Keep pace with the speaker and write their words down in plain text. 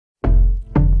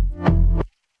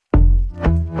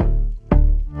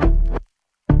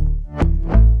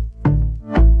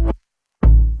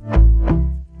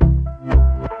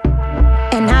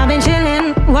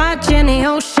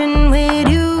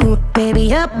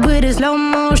with a slow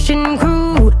motion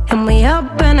crew, and we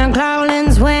up in our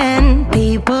cloudlands when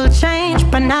people change,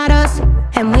 but not us.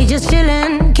 And we just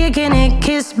chillin', kicking it,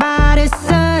 kissed by the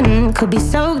sun. Could be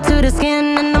soaked to the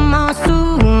skin in the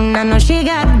monsoon. I know she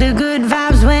got the good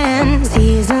vibes when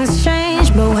seasons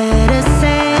change, but we're the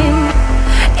same.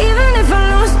 Even if I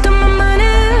lost all my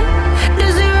money, the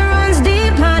zero runs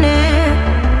deep, honey.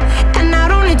 And I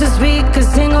don't need to speak a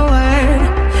single word,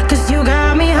 'cause you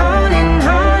got me holding,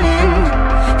 holding.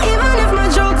 Even if my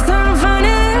jokes aren't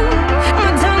funny,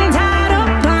 my tongue tied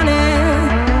up on it.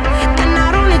 And I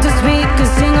don't need to speak a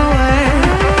single word,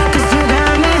 'cause you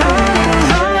got me holding,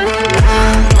 holding.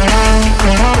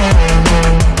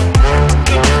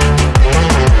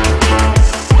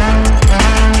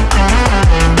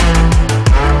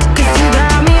 'Cause you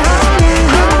got me holding,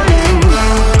 holding.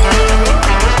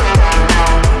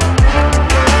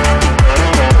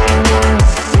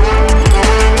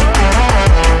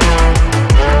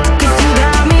 'Cause you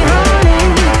got me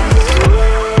holding.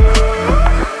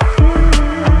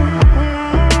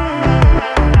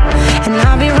 And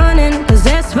I'll be running,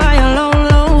 possessed by a low,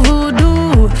 low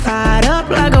voodoo. Fired up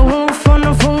like a wolf on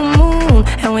the full moon.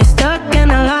 And we're stuck in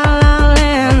a la la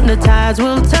land. The tides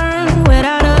will turn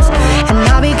without us. And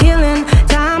I'll be killing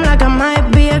time like I might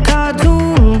be a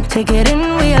cartoon. Take it in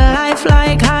real life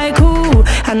like haiku.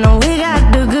 I know we got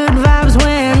the good vibes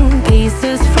when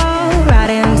pieces fall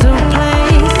right into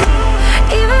place.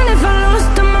 Even if I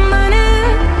lost all my money,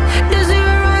 the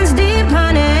zero runs deep,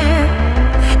 honey.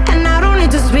 And I don't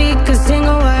need to speak a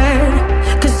single word,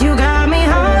 'cause you got me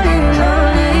holding,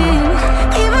 holding.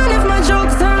 Even if my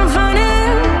jokes aren't funny,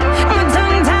 my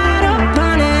tongue tied up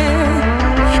on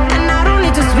it.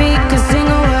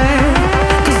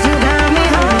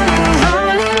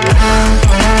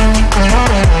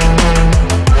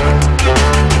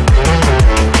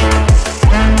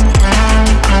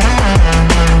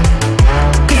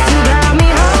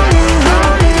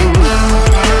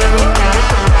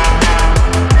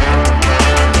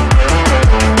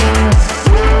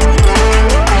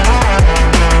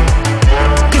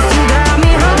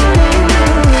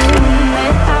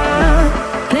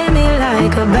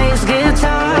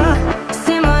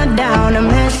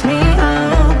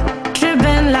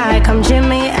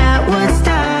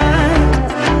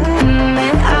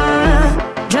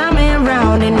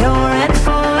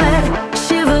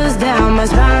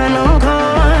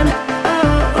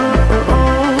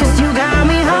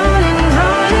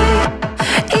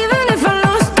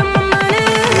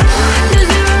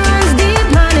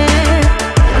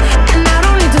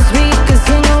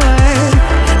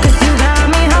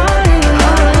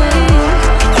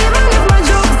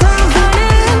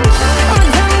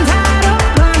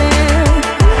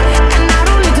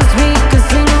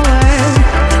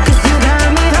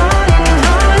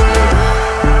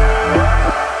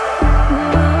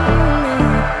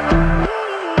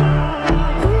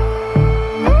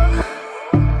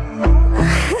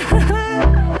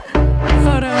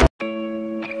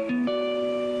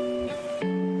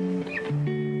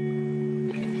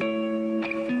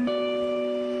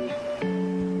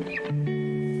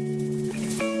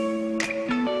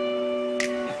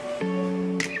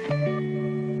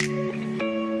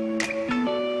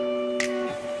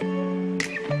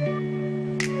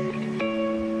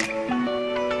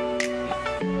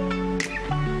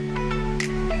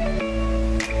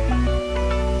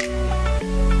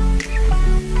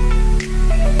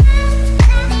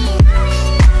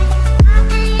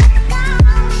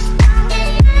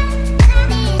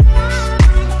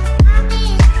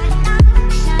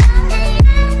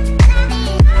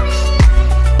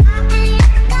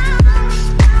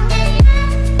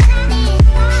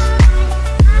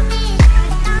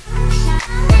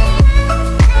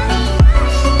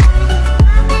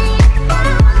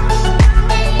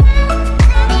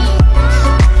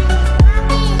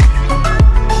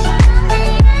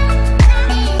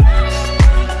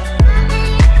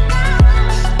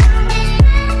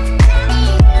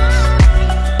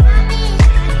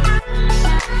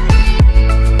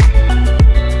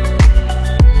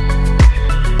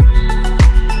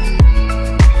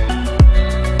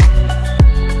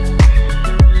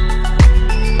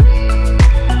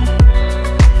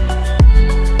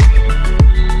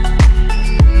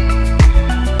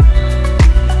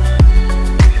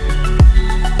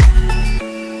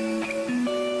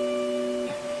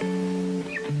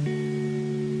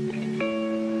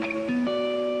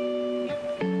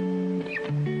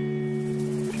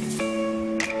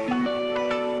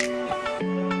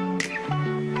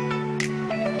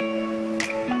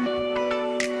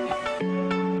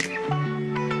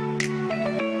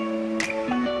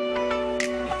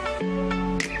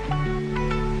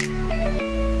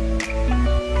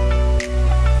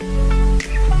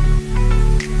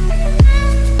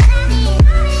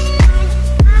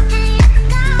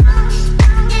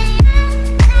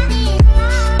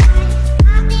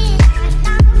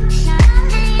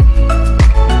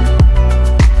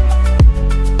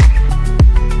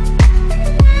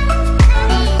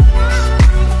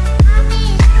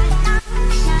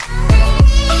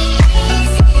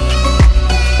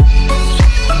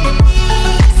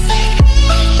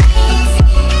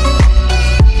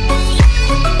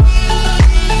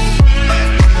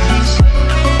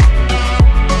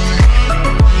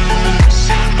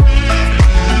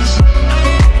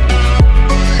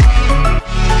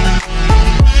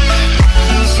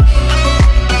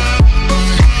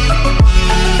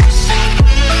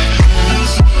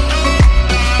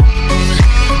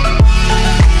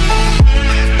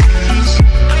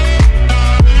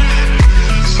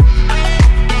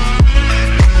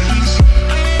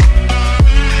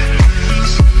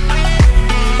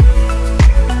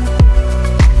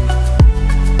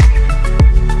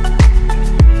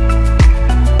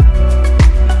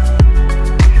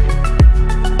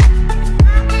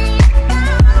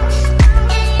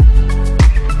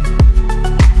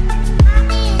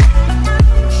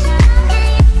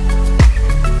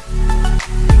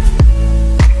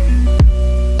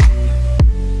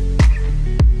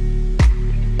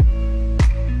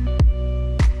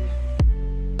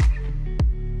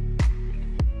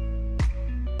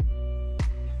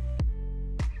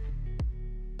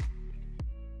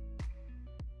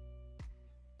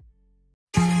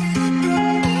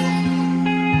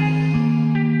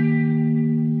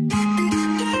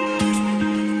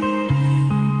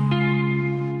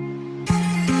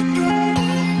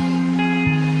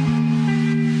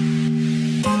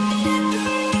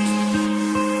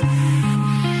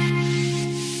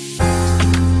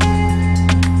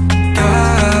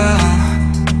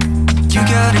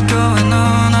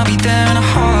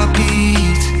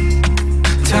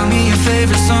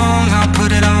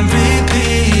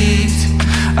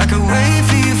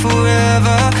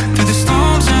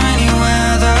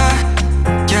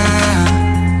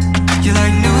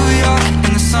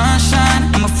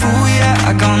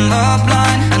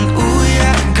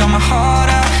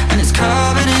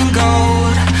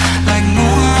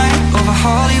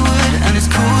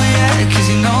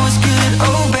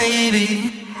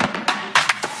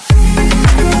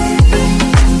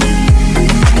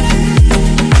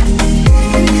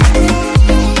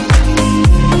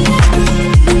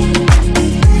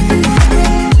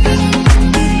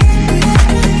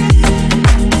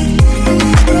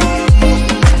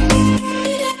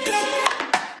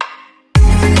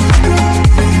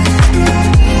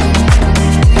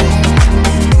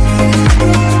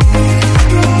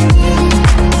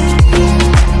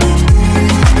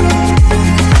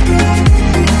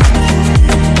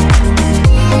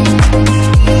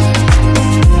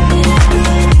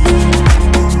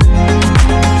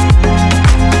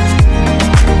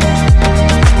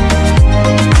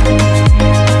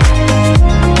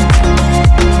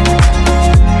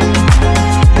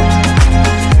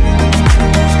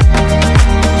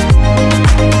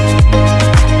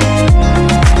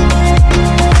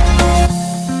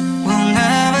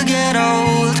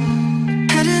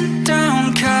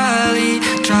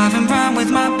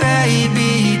 my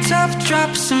baby. Tough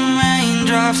drops and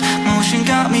raindrops, motion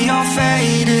got me all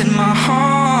faded. My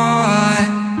heart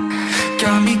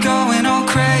got me going all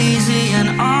crazy, and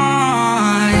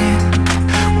I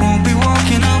won't be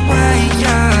walking away,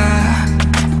 yeah.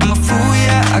 I'm a fool,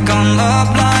 yeah, I gone love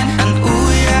blind. And ooh,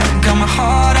 yeah, got my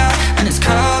heart out and it's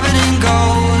covered in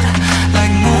gold,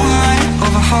 like moonlight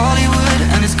over Hollywood.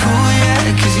 And it's cool, yeah,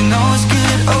 cause you know it's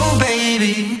good, oh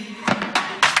baby.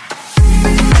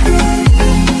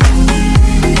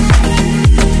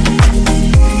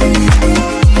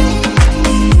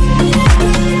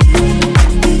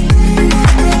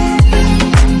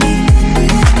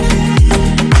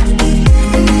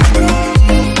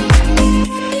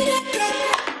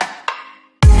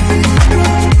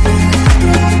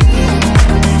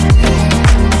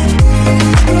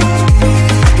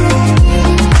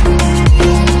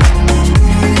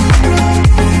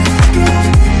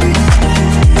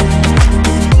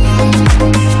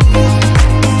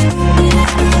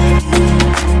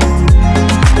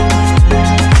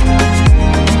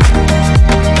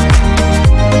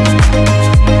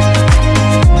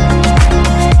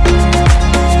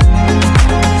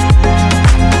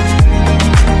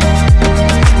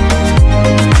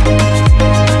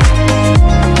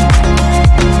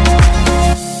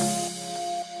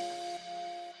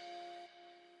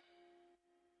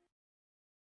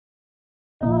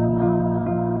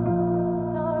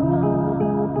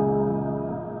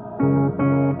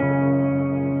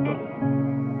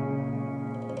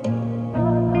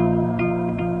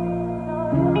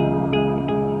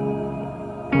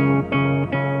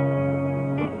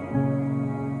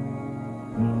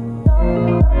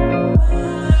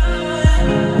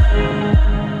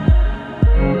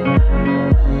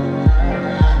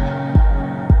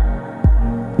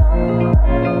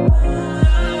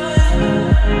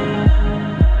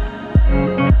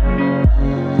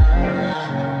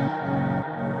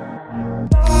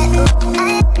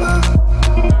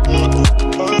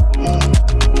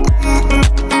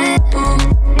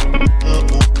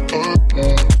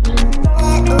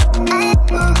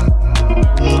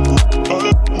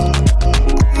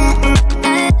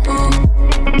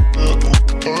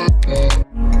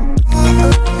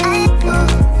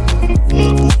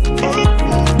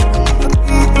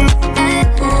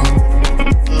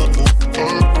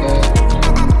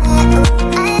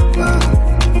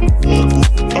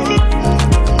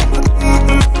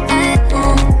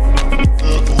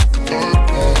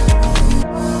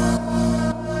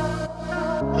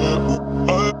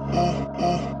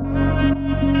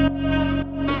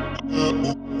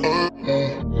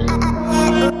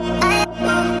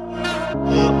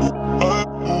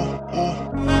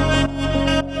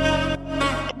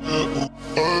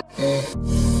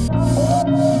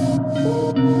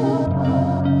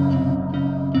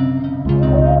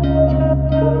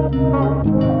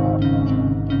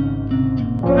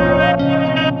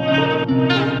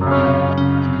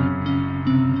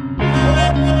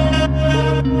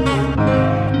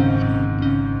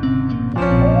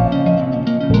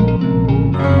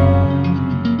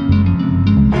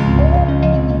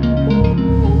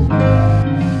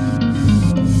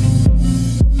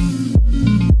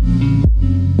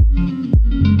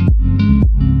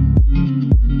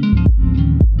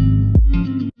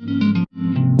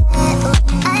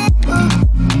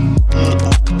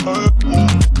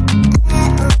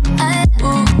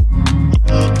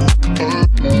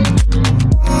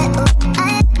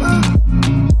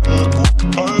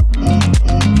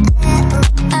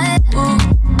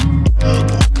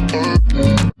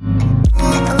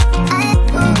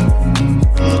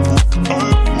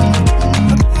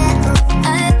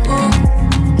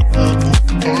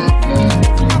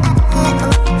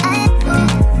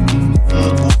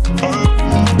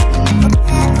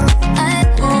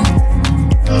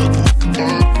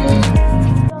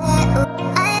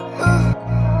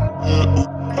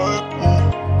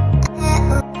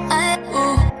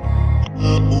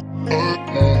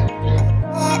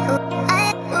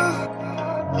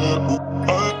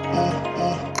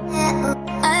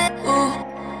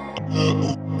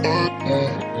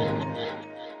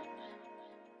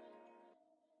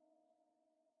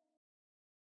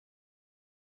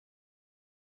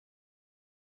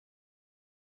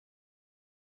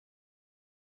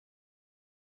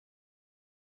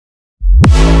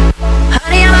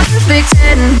 perfect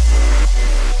 10.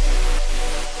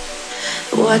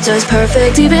 What does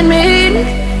perfect even mean?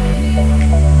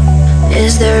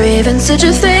 Is there even such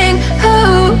a thing?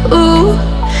 Oh,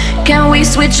 can we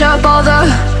switch up all the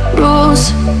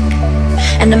rules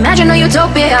and imagine a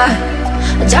utopia?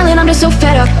 Darling, I'm just so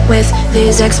fed up with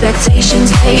these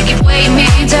expectations. They keep weighing me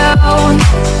down.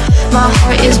 My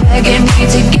heart is begging me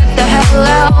to get the hell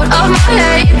out of my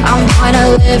head. I'm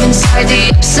gonna live inside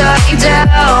the upside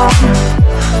down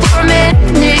for a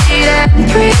minute and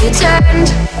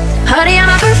pretend. Honey, I'm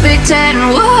a perfect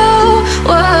 10, whoa,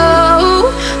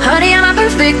 whoa. Honey, I'm a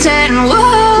perfect 10,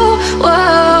 whoa,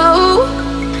 whoa.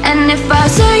 And if I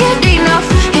say it enough,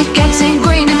 it gets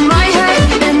ingrained in my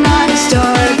head, and I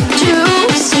start to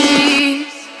see.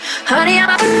 Honey, I'm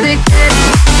a perfect 10.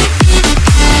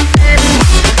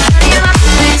 Honey, I'm a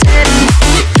perfect 10.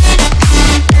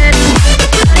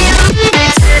 Honey, I'm a perfect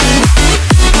 10.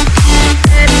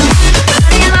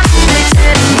 Honey, I'm a perfect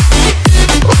 10.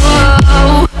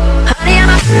 Whoa. Honey, I'm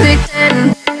a perfect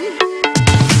 10.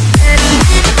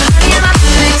 Honey, I'm a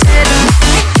perfect 10.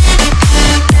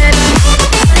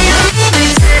 Honey, I'm a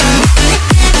perfect 10.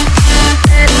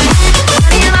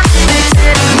 Honey, I'm a perfect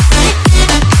 10.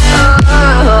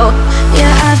 Oh,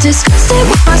 yeah, I've discussed it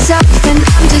with myself, and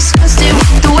I'm disgusted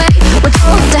with the way we're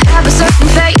told to have a certain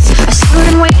face, a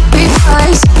certain weight,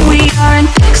 because we aren't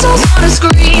pixels on a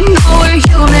screen. No, we're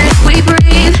human, we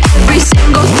breathe. Every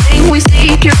single thing we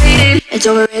see curated, it's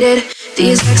overrated.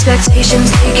 These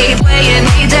expectations, they keep weighing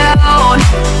me down.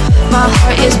 My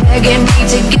heart is begging me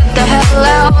to get the hell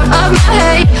out of my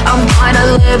head. I'm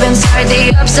gonna live inside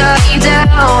the upside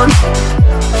down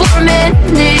for a minute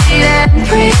and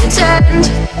pretend.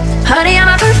 Honey, I'm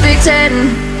a perfect 10.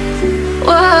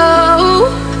 Whoa.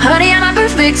 Honey, I'm a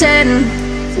perfect 10.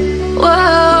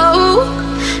 Whoa.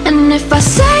 And if I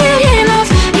say it enough,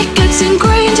 it gets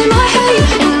ingrained